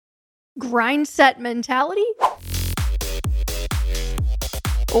Grind set mentality?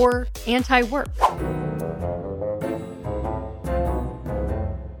 Or anti-work?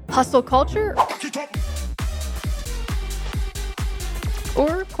 Hustle culture?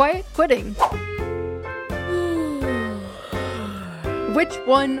 Or quiet quitting? Which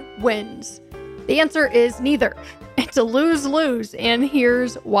one wins? The answer is neither. It's a lose-lose, and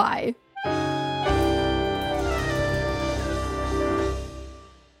here's why.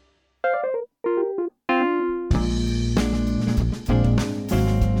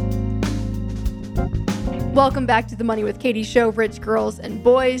 Welcome back to the Money with Katie show, rich girls and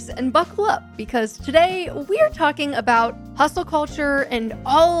boys, and buckle up because today we are talking about hustle culture and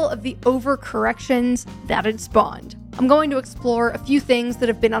all of the overcorrections that it spawned. I'm going to explore a few things that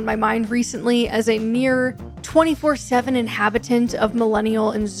have been on my mind recently as a near 24/7 inhabitant of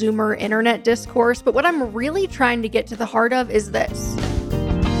millennial and Zoomer internet discourse, but what I'm really trying to get to the heart of is this.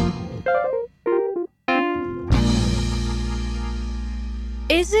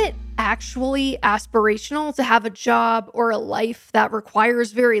 Is it actually aspirational to have a job or a life that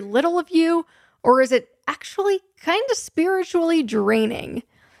requires very little of you, or is it actually kind of spiritually draining?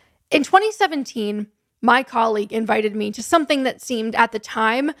 In 2017, my colleague invited me to something that seemed at the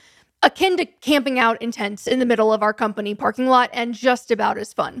time akin to camping out in tents in the middle of our company parking lot and just about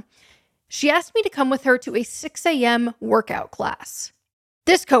as fun. She asked me to come with her to a 6 a.m. workout class.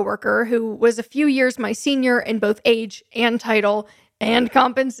 This coworker, who was a few years my senior in both age and title and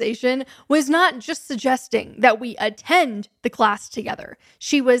compensation, was not just suggesting that we attend the class together.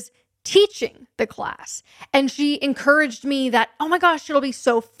 She was teaching the class. And she encouraged me that, oh my gosh, it'll be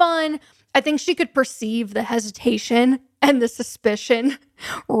so fun. I think she could perceive the hesitation and the suspicion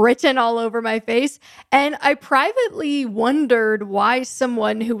written all over my face. And I privately wondered why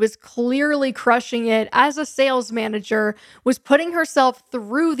someone who was clearly crushing it as a sales manager was putting herself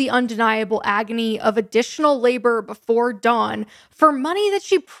through the undeniable agony of additional labor before dawn for money that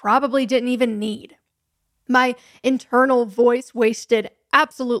she probably didn't even need. My internal voice wasted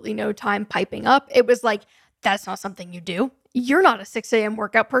absolutely no time piping up. It was like, that's not something you do. You're not a 6 a.m.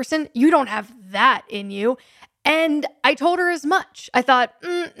 workout person. You don't have that in you. And I told her as much. I thought,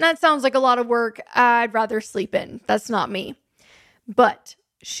 that sounds like a lot of work. I'd rather sleep in. That's not me. But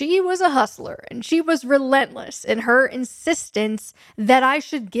she was a hustler and she was relentless in her insistence that I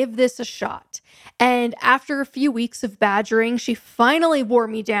should give this a shot. And after a few weeks of badgering, she finally wore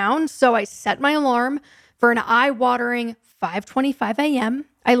me down. So I set my alarm for an eye-watering 5:25 a.m.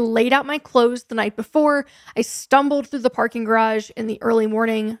 I laid out my clothes the night before. I stumbled through the parking garage in the early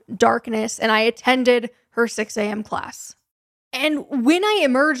morning darkness, and I attended her 6 a.m. class. And when I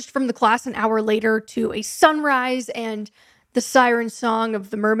emerged from the class an hour later to a sunrise and the siren song of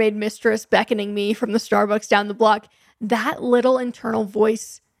the mermaid mistress beckoning me from the Starbucks down the block, that little internal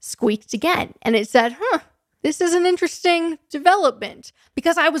voice squeaked again. And it said, this is an interesting development,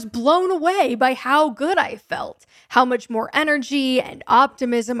 because I was blown away by how good I felt, how much more energy and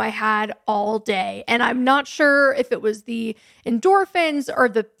optimism I had all day. And I'm not sure if it was the endorphins or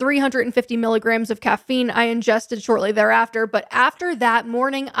the 350 milligrams of caffeine I ingested shortly thereafter, but after that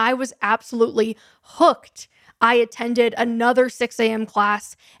morning, I was absolutely hooked. I attended another 6 a.m.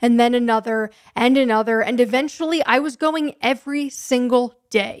 class and then another, and eventually I was going every single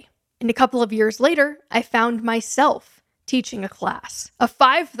day. And a couple of years later, I found myself teaching a class, a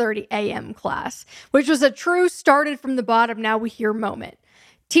 5:30 a.m. class, which was a true started from the bottom, now we hear moment.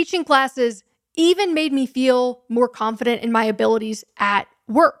 Teaching classes even made me feel more confident in my abilities at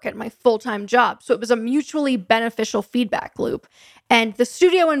work, at my full-time job. So it was a mutually beneficial feedback loop. And the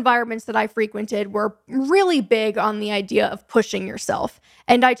studio environments that I frequented were really big on the idea of pushing yourself,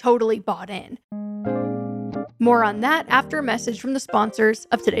 and I totally bought in. More on that after a message from the sponsors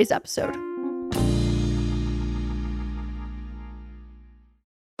of today's episode.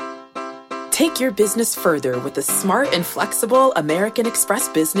 Take your business further with the smart and flexible American Express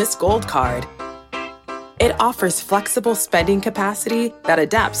Business Gold Card. It offers flexible spending capacity that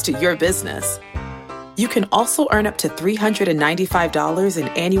adapts to your business. You can also earn up to $395 in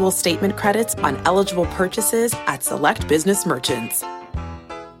annual statement credits on eligible purchases at select business merchants.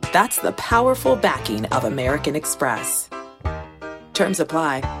 That's the powerful backing of American Express. Terms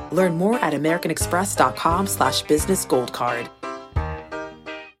apply. Learn more at americanexpress.com/business gold card.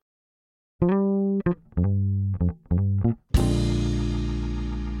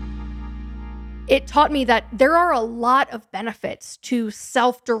 It taught me that there are a lot of benefits to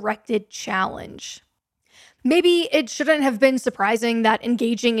self-directed challenge. Maybe it shouldn't have been surprising that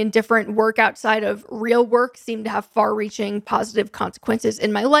engaging in different work outside of real work seemed to have far-reaching positive consequences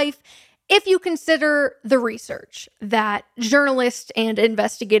in my life. If you consider the research that journalist and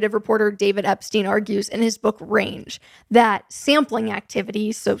investigative reporter David Epstein argues in his book Range, that sampling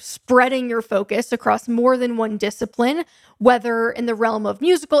activities, so spreading your focus across more than one discipline, whether in the realm of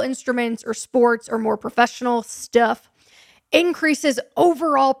musical instruments or sports or more professional stuff, increases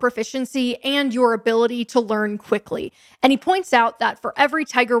overall proficiency and your ability to learn quickly. And he points out that for every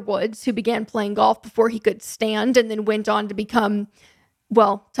Tiger Woods who began playing golf before he could stand and then went on to become,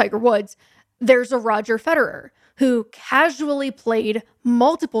 well, Tiger Woods, there's a Roger Federer who casually played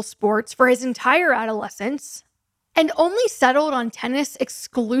multiple sports for his entire adolescence and only settled on tennis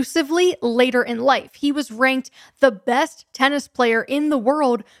exclusively later in life. He was ranked the best tennis player in the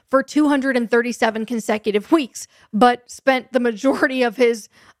world for 237 consecutive weeks, but spent the majority of his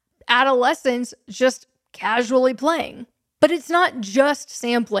adolescence just casually playing. But it's not just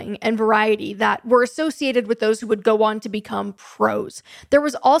sampling and variety that were associated with those who would go on to become pros. There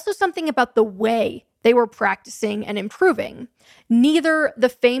was also something about the way they were practicing and improving. Neither the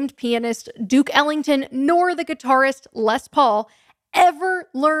famed pianist Duke Ellington nor the guitarist Les Paul ever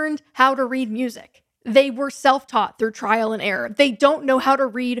learned how to read music. They were self-taught through trial and error. They don't know how to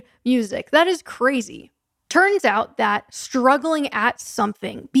read music. That is crazy. Turns out that struggling at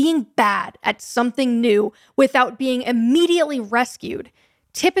something, being bad at something new without being immediately rescued,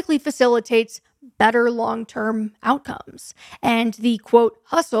 typically facilitates better long-term outcomes. And the, quote,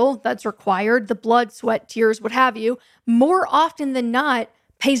 hustle that's required, the blood, sweat, tears, what have you, more often than not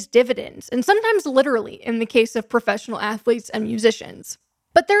pays dividends, and sometimes literally in the case of professional athletes and musicians.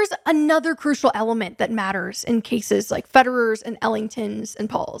 But there's another crucial element that matters in cases like Federer's and Ellington's and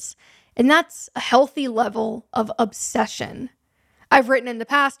Paul's. And that's a healthy level of obsession. I've written in the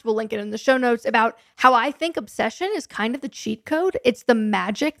past, we'll link it in the show notes, about how I think obsession is kind of the cheat code. It's the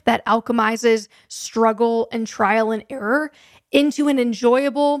magic that alchemizes struggle and trial and error into an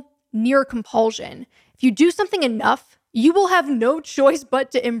enjoyable near compulsion. If you do something enough, you will have no choice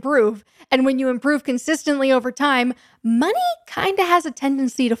but to improve. And when you improve consistently over time, money kind of has a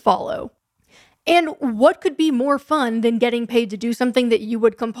tendency to follow. And what could be more fun than getting paid to do something that you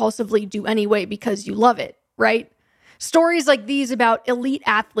would compulsively do anyway because you love it, right? Stories like these about elite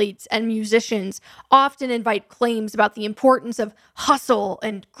athletes and musicians often invite claims about the importance of hustle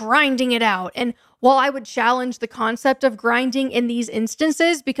and grinding it out. And while I would challenge the concept of grinding in these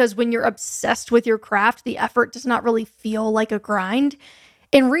instances, because when you're obsessed with your craft, the effort does not really feel like a grind,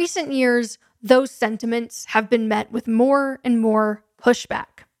 in recent years, those sentiments have been met with more and more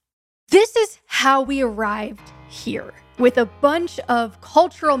pushback. This is how we arrived here, with a bunch of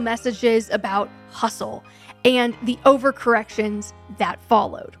cultural messages about hustle and the overcorrections that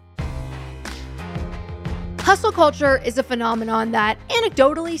followed. Hustle culture is a phenomenon that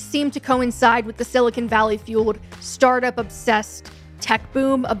anecdotally seemed to coincide with the Silicon Valley-fueled startup-obsessed tech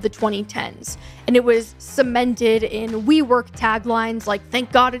boom of the 2010s. And it was cemented in WeWork taglines like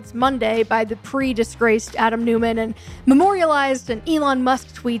 "Thank God it's Monday" by the pre-disgraced Adam Neumann, and memorialized in Elon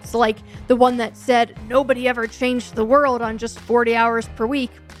Musk tweets like the one that said "Nobody ever changed the world on just 40 hours per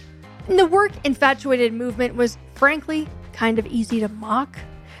week." And the work-infatuated movement was, frankly, kind of easy to mock.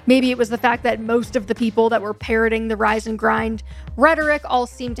 Maybe it was the fact that most of the people that were parroting the rise and grind rhetoric all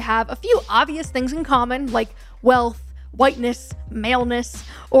seemed to have a few obvious things in common, like wealth, whiteness, maleness,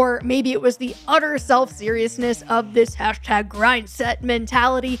 or maybe it was the utter self-seriousness of this #grindset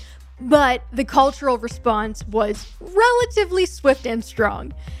mentality, but the cultural response was relatively swift and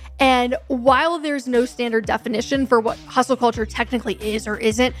strong. And while there's no standard definition for what hustle culture technically is or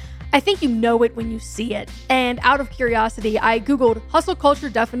isn't, I think you know it when you see it. And out of curiosity, I Googled hustle culture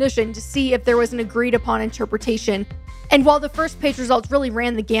definition to see if there was an agreed upon interpretation. And while the first page results really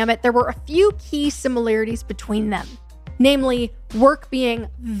ran the gamut, there were a few key similarities between them. Namely, work being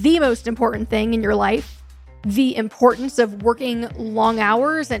the most important thing in your life, the importance of working long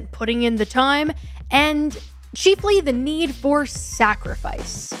hours and putting in the time, and chiefly the need for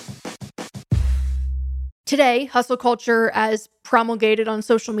sacrifice. Today, hustle culture, as promulgated on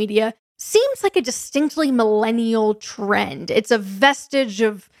social media, seems like a distinctly millennial trend. It's a vestige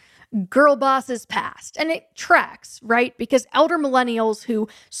of girl bosses past, and it tracks, right? Because elder millennials who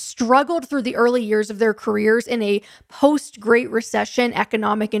struggled through the early years of their careers in a post-Great Recession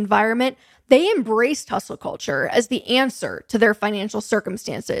economic environment, they embraced hustle culture as the answer to their financial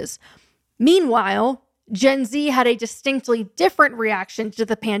circumstances. Meanwhile, Gen Z had a distinctly different reaction to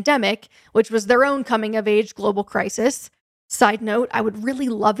the pandemic, which was their own coming-of-age global crisis. Side note, I would really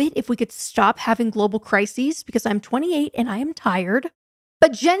love it if we could stop having global crises, because I'm 28 and I am tired.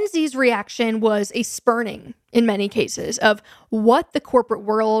 But Gen Z's reaction was a spurning, in many cases, of what the corporate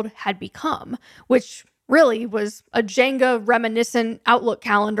world had become, which really was a Jenga reminiscent Outlook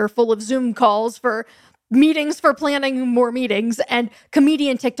calendar full of Zoom calls for meetings for planning more meetings, and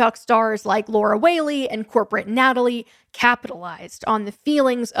comedian TikTok stars like Laura Whaley and corporate Natalie capitalized on the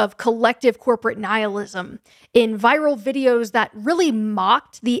feelings of collective corporate nihilism in viral videos that really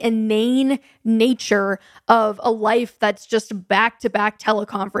mocked the inane nature of a life that's just back-to-back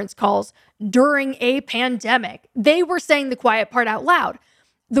teleconference calls during a pandemic. They were saying the quiet part out loud.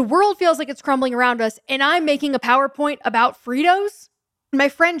 The world feels like it's crumbling around us, and I'm making a PowerPoint about Fritos? My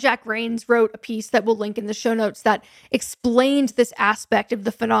friend Jack Rains wrote a piece that we'll link in the show notes that explained this aspect of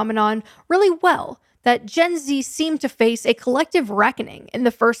the phenomenon really well, that Gen Z seemed to face a collective reckoning in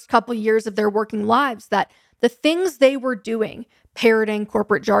the first couple years of their working lives, that the things they were doing, parroting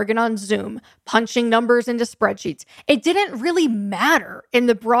corporate jargon on Zoom, punching numbers into spreadsheets, it didn't really matter in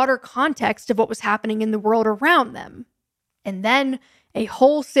the broader context of what was happening in the world around them. And then a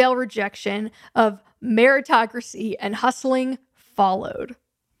wholesale rejection of meritocracy and hustling followed.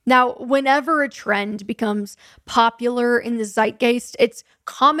 Now, whenever a trend becomes popular in the zeitgeist, it's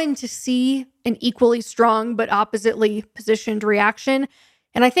common to see an equally strong but oppositely positioned reaction.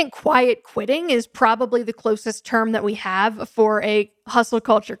 And I think quiet quitting is probably the closest term that we have for a hustle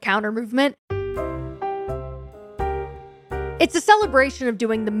culture counter movement. It's a celebration of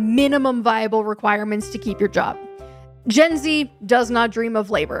doing the minimum viable requirements to keep your job. Gen Z does not dream of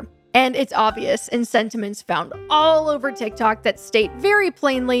labor. And it's obvious in sentiments found all over TikTok that state very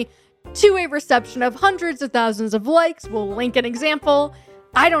plainly, to a reception of hundreds of thousands of likes, we'll link an example,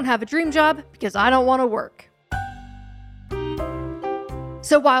 I don't have a dream job because I don't want to work.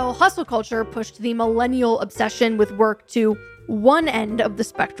 So while hustle culture pushed the millennial obsession with work to one end of the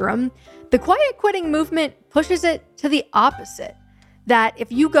spectrum, the quiet quitting movement pushes it to the opposite. That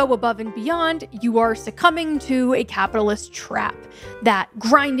if you go above and beyond, you are succumbing to a capitalist trap. That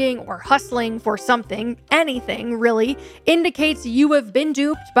grinding or hustling for something, anything really, indicates you have been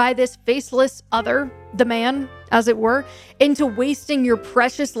duped by this faceless other, the man, as it were, into wasting your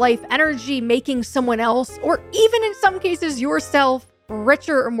precious life energy making someone else, or even in some cases yourself,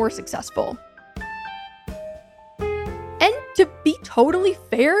 richer or more successful. And to be totally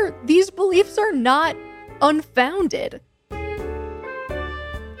fair, these beliefs are not unfounded.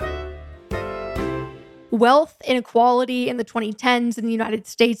 Wealth inequality in the 2010s in the United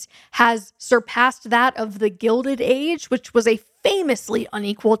States has surpassed that of the Gilded Age, which was a famously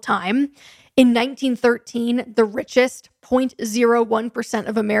unequal time. In 1913, the richest 0.01%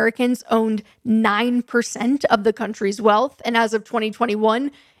 of Americans owned 9% of the country's wealth, and as of 2021,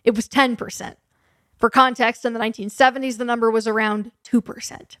 it was 10%. For context, in the 1970s, the number was around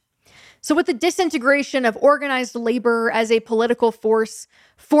 2%. So with the disintegration of organized labor as a political force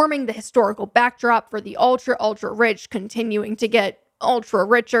forming the historical backdrop for the ultra rich continuing to get ultra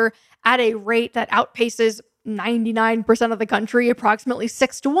richer at a rate that outpaces 99% of the country, approximately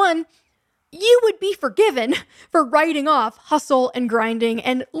 6-1, you would be forgiven for writing off hustle and grinding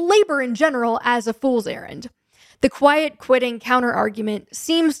and labor in general as a fool's errand. The quiet quitting counterargument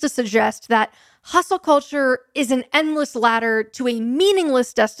seems to suggest that hustle culture is an endless ladder to a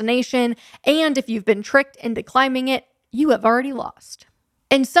meaningless destination, and if you've been tricked into climbing it, you have already lost.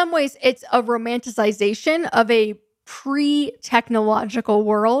 In some ways, it's a romanticization of a pre-technological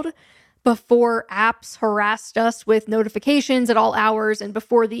world, before apps harassed us with notifications at all hours and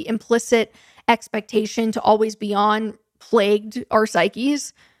before the implicit expectation to always be on plagued our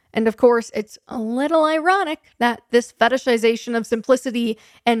psyches. And of course, it's a little ironic that this fetishization of simplicity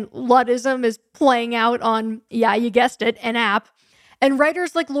and Luddism is playing out on, yeah, you guessed it, an app. And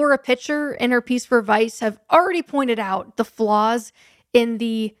writers like Laura Pitcher in her piece for Vice have already pointed out the flaws in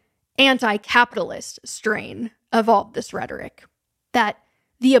the anti-capitalist strain of all of this rhetoric. That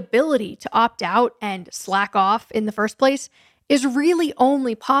the ability to opt out and slack off in the first place is really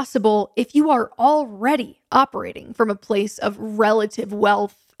only possible if you are already operating from a place of relative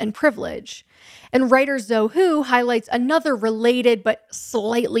wealth and privilege. And writer Zoe Hu highlights another related but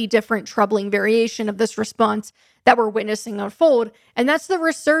slightly different troubling variation of this response that we're witnessing unfold, and that's the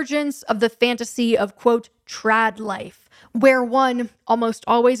resurgence of the fantasy of, quote, trad life, where one, almost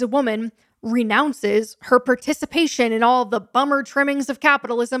always a woman, renounces her participation in all the bummer trimmings of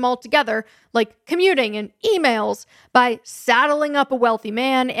capitalism altogether, like commuting and emails, by saddling up a wealthy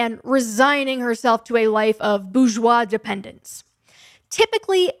man and resigning herself to a life of bourgeois dependence.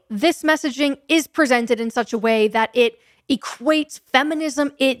 Typically, this messaging is presented in such a way that it equates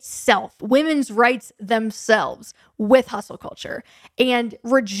feminism itself, women's rights themselves, with hustle culture, and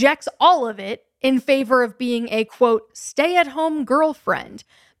rejects all of it in favor of being a, quote, stay-at-home girlfriend.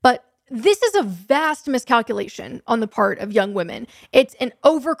 But this is a vast miscalculation on the part of young women. It's an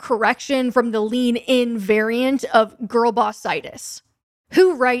overcorrection from the lean-in variant of girl bossitis.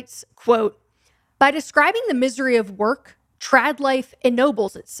 Who writes, quote, "By describing the misery of work, trad life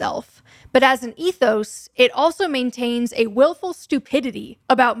ennobles itself, but as an ethos, it also maintains a willful stupidity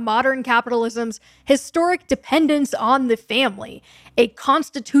about modern capitalism's historic dependence on the family, a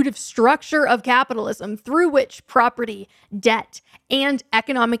constitutive structure of capitalism through which property, debt, and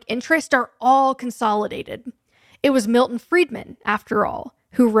economic interest are all consolidated." It was Milton Friedman, after all,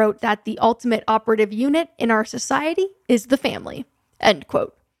 who wrote that the ultimate operative unit in our society is the family, end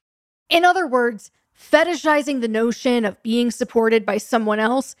quote. In other words, fetishizing the notion of being supported by someone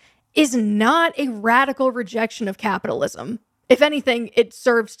else is not a radical rejection of capitalism. If anything, it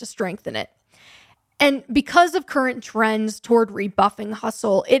serves to strengthen it. And because of current trends toward rebuffing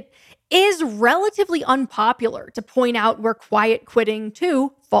hustle, it is relatively unpopular to point out where quiet quitting,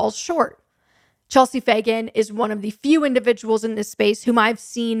 too, falls short. Chelsea Fagan is one of the few individuals in this space whom I've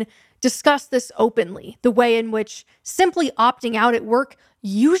seen discuss this openly, the way in which simply opting out at work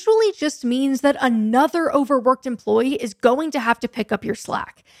usually just means that another overworked employee is going to have to pick up your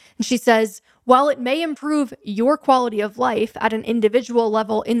slack. And she says, while it may improve your quality of life at an individual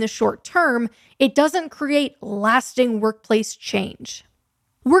level in the short term, it doesn't create lasting workplace change.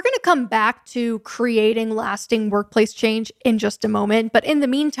 We're going to come back to creating lasting workplace change in just a moment, but in the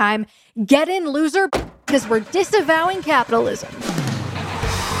meantime, get in, loser, because we're disavowing capitalism.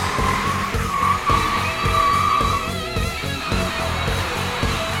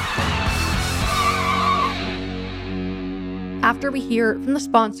 After we hear from the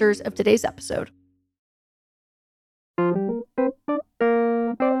sponsors of today's episode.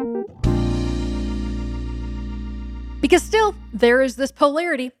 Because still, there is this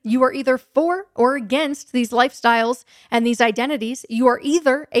polarity. You are either for or against these lifestyles and these identities. You are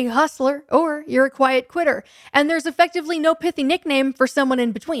either a hustler or you're a quiet quitter. And there's effectively no pithy nickname for someone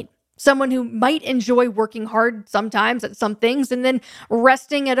in between. Someone who might enjoy working hard sometimes at some things and then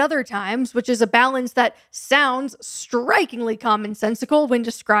resting at other times, which is a balance that sounds strikingly commonsensical when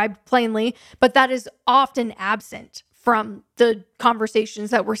described plainly, but that is often absent from the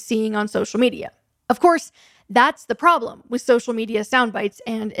conversations that we're seeing on social media. Of course, that's the problem with social media soundbites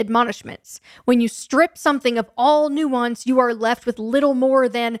and admonishments. When you strip something of all nuance, you are left with little more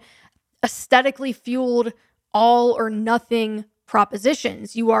than aesthetically fueled all or nothing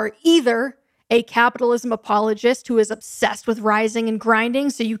propositions. You are either a capitalism apologist who is obsessed with rising and grinding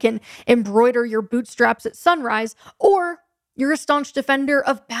so you can embroider your bootstraps at sunrise, or you're a staunch defender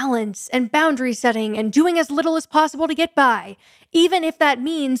of balance and boundary setting and doing as little as possible to get by, even if that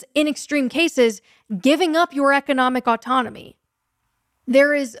means, in extreme cases, giving up your economic autonomy.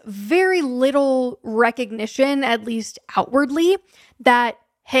 There is very little recognition, at least outwardly, that,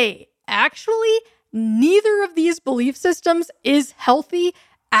 hey, actually, neither of these belief systems is healthy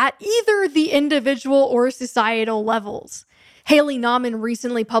at either the individual or societal levels. Haley Nauman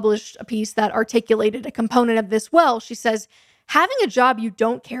recently published a piece that articulated a component of this well. She says, having a job you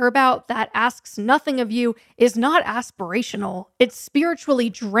don't care about that asks nothing of you is not aspirational. It's spiritually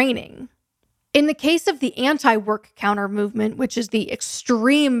draining. In the case of the anti-work counter movement, which is the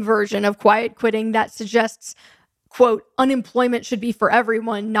extreme version of quiet quitting that suggests, quote, unemployment should be for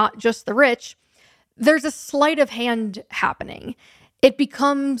everyone, not just the rich, there's a sleight of hand happening. It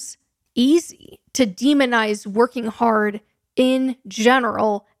becomes easy to demonize working hard in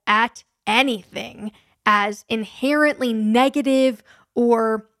general at anything as inherently negative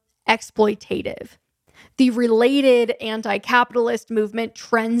or exploitative. The related anti-capitalist movement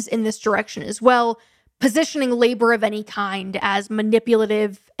trends in this direction as well, positioning labor of any kind as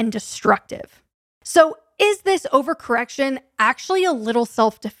manipulative and destructive. So is this overcorrection actually a little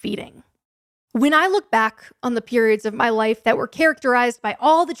self-defeating? When I look back on the periods of my life that were characterized by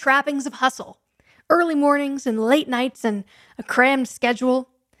all the trappings of hustle, early mornings and late nights and a crammed schedule,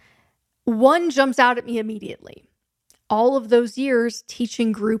 one jumps out at me immediately. All of those years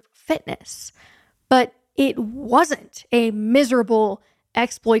teaching group fitness. But it wasn't a miserable,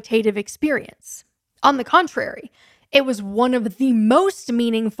 exploitative experience. On the contrary, it was one of the most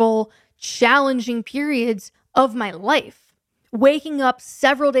meaningful, challenging periods of my life. Waking up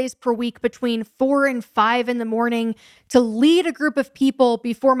several days per week between 4 and 5 in the morning to lead a group of people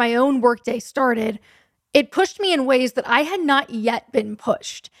before my own workday started, it pushed me in ways that I had not yet been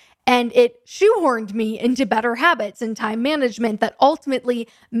pushed. And it shoehorned me into better habits and time management that ultimately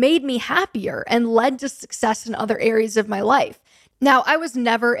made me happier and led to success in other areas of my life. Now, I was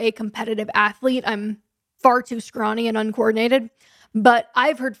never a competitive athlete. I'm far too scrawny and uncoordinated. But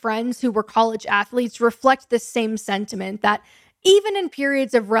I've heard friends who were college athletes reflect this same sentiment that Even in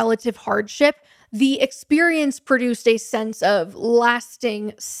periods of relative hardship, the experience produced a sense of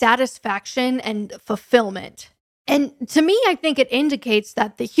lasting satisfaction and fulfillment. And to me, I think it indicates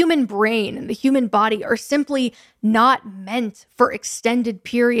that the human brain and the human body are simply not meant for extended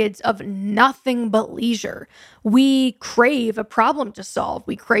periods of nothing but leisure. We crave a problem to solve,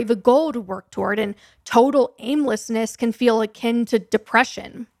 we crave a goal to work toward, and total aimlessness can feel akin to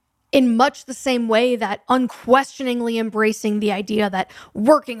depression. In much the same way that unquestioningly embracing the idea that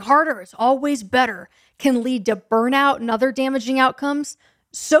working harder is always better can lead to burnout and other damaging outcomes,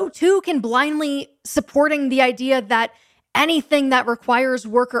 so too can blindly supporting the idea that anything that requires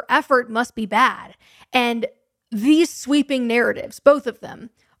work or effort must be bad. And these sweeping narratives, both of them,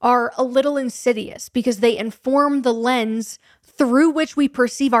 are a little insidious because they inform the lens through which we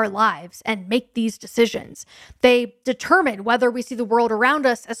perceive our lives and make these decisions. They determine whether we see the world around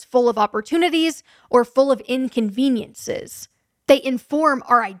us as full of opportunities or full of inconveniences. They inform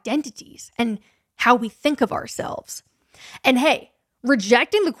our identities and how we think of ourselves. And hey,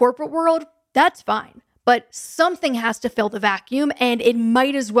 rejecting the corporate world, that's fine, but something has to fill the vacuum, and it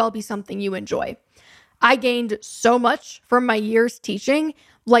might as well be something you enjoy. I gained so much from my years teaching: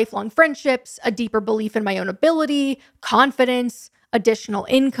 lifelong friendships, a deeper belief in my own ability, confidence, additional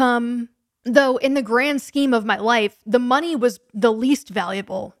income. Though in the grand scheme of my life, the money was the least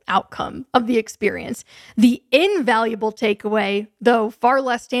valuable outcome of the experience. The invaluable takeaway, though far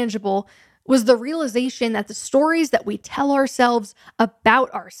less tangible, was the realization that the stories that we tell ourselves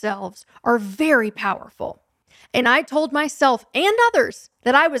about ourselves are very powerful. And I told myself and others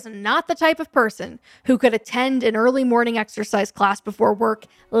that I was not the type of person who could attend an early morning exercise class before work,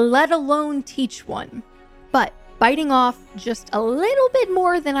 let alone teach one. But biting off just a little bit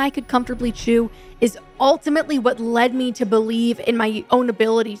more than I could comfortably chew is ultimately what led me to believe in my own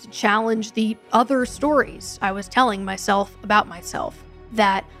ability to challenge the other stories I was telling myself about myself.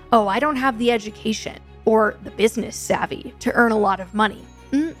 That, oh, I don't have the education or the business savvy to earn a lot of money.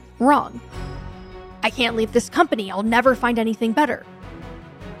 Wrong. I can't leave this company. I'll never find anything better.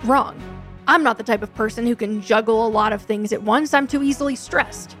 Wrong. I'm not the type of person who can juggle a lot of things at once. I'm too easily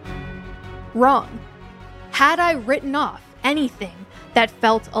stressed. Wrong. Had I written off anything that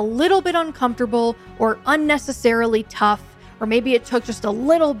felt a little bit uncomfortable or unnecessarily tough, or maybe it took just a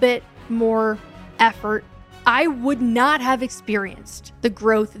little bit more effort, I would not have experienced the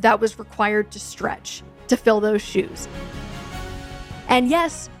growth that was required to stretch to fill those shoes. And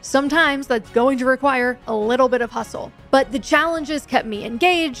yes, sometimes that's going to require a little bit of hustle, but the challenges kept me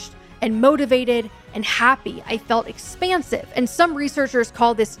engaged and motivated and happy. I felt expansive, and some researchers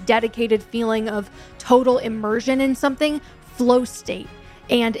call this dedicated feeling of total immersion in something flow state.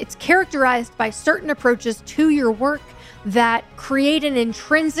 And it's characterized by certain approaches to your work that create an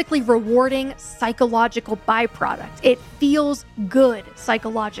intrinsically rewarding psychological byproduct. It feels good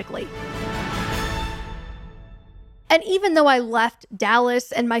psychologically. And even though I left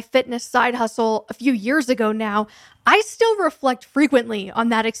Dallas and my fitness side hustle a few years ago now, I still reflect frequently on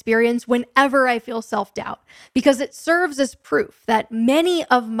that experience whenever I feel self-doubt, because it serves as proof that many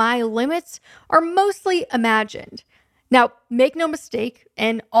of my limits are mostly imagined. Now, make no mistake,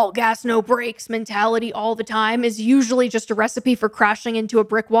 an all gas, no brakes mentality all the time is usually just a recipe for crashing into a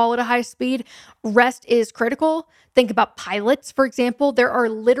brick wall at a high speed. Rest is critical. Think about pilots, for example. There are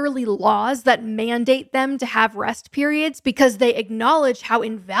literally laws that mandate them to have rest periods because they acknowledge how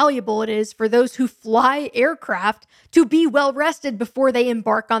invaluable it is for those who fly aircraft to be well rested before they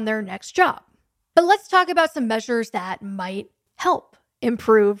embark on their next job. But let's talk about some measures that might help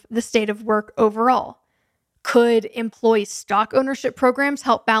improve the state of work overall. Could employee stock ownership programs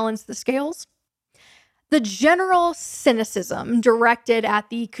help balance the scales? The general cynicism directed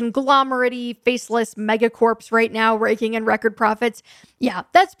at the conglomerate-y, faceless megacorps right now raking in record profits, yeah,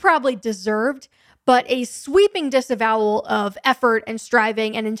 that's probably deserved, but a sweeping disavowal of effort and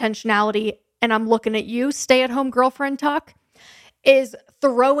striving and intentionality, and I'm looking at you, stay-at-home girlfriend talk, is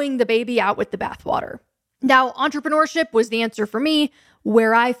throwing the baby out with the bathwater. Now, entrepreneurship was the answer for me,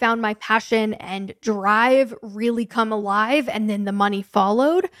 where I found my passion and drive really come alive, and then the money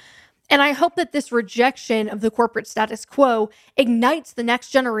followed. And I hope that this rejection of the corporate status quo ignites the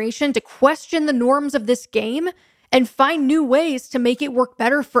next generation to question the norms of this game and find new ways to make it work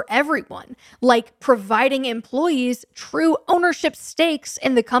better for everyone, like providing employees true ownership stakes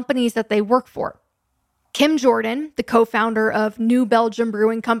in the companies that they work for. Kim Jordan, the co-founder of New Belgium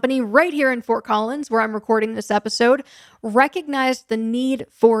Brewing Company right here in Fort Collins, where I'm recording this episode, recognized the need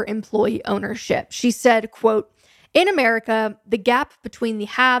for employee ownership. She said, quote, In America, the gap between the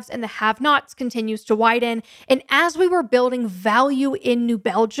haves and the have-nots continues to widen. And as we were building value in New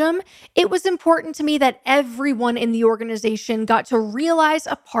Belgium, it was important to me that everyone in the organization got to realize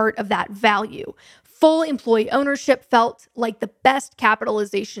a part of that value. Full employee ownership felt like the best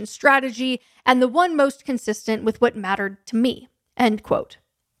capitalization strategy and the one most consistent with what mattered to me. End quote.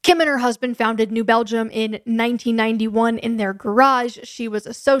 Kim and her husband founded New Belgium in 1991 in their garage. She was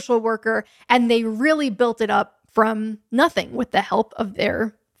a social worker, and they really built it up from nothing with the help of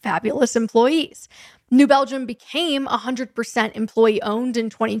their fabulous employees. New Belgium became 100% employee-owned in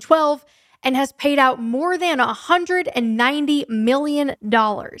 2012 and has paid out more than $190 million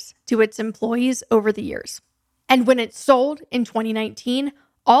to its employees over the years. And when it sold in 2019,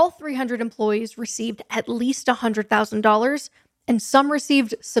 all 300 employees received at least $100,000, and some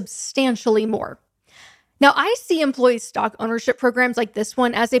received substantially more. Now, I see employee stock ownership programs like this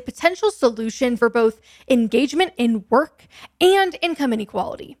one as a potential solution for both engagement in work and income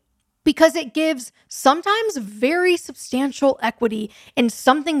inequality, because it gives sometimes very substantial equity in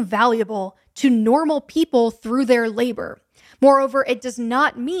something valuable to normal people through their labor. Moreover, it does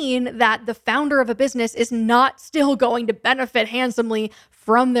not mean that the founder of a business is not still going to benefit handsomely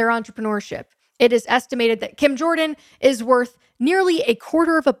from their entrepreneurship. It is estimated that Kim Jordan is worth nearly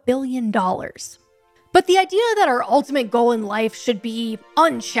 $250 million. But the idea that our ultimate goal in life should be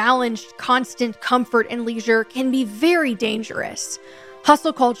unchallenged, constant comfort and leisure can be very dangerous.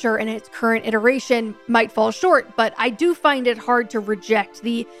 Hustle culture in its current iteration might fall short, but I do find it hard to reject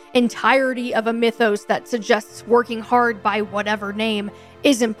the entirety of a mythos that suggests working hard by whatever name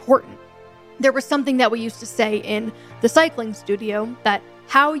is important. There was something that we used to say in the cycling studio that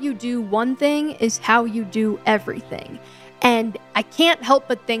how you do one thing is how you do everything. And I can't help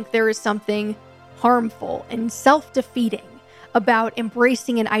but think there is something harmful and self-defeating about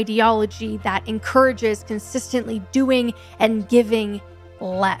embracing an ideology that encourages consistently doing and giving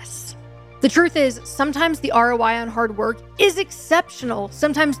less. The truth is, sometimes the ROI on hard work is exceptional.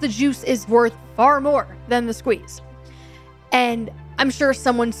 Sometimes the juice is worth far more than the squeeze. And I'm sure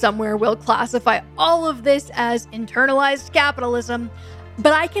someone somewhere will classify all of this as internalized capitalism,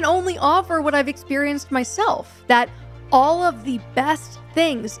 but I can only offer what I've experienced myself, that all of the best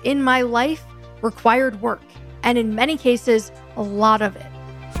things in my life required work, and in many cases, a lot of it.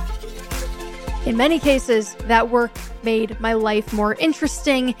 In many cases, that work made my life more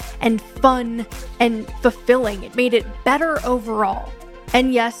interesting and fun and fulfilling. It made it better overall.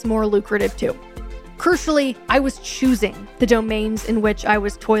 And yes, more lucrative too. Crucially, I was choosing the domains in which I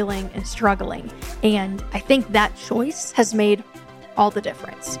was toiling and struggling. And I think that choice has made all the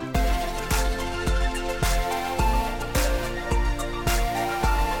difference.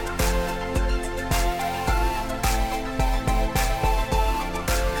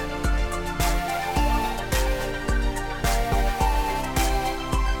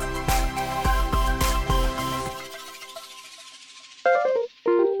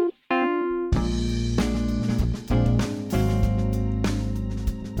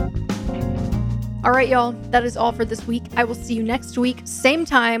 All right, y'all, that is all for this week. I will see you next week, same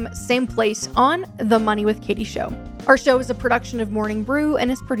time, same place on The Money with Katie Show. Our show is a production of Morning Brew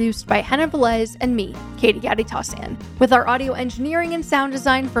and is produced by Henna Velez and me, Katie Gatti-Tassan, with our audio engineering and sound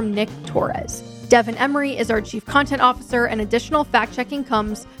design from Nick Torres. Devin Emery is our chief content officer, and additional fact-checking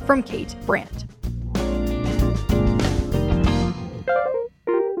comes from Kate Brandt.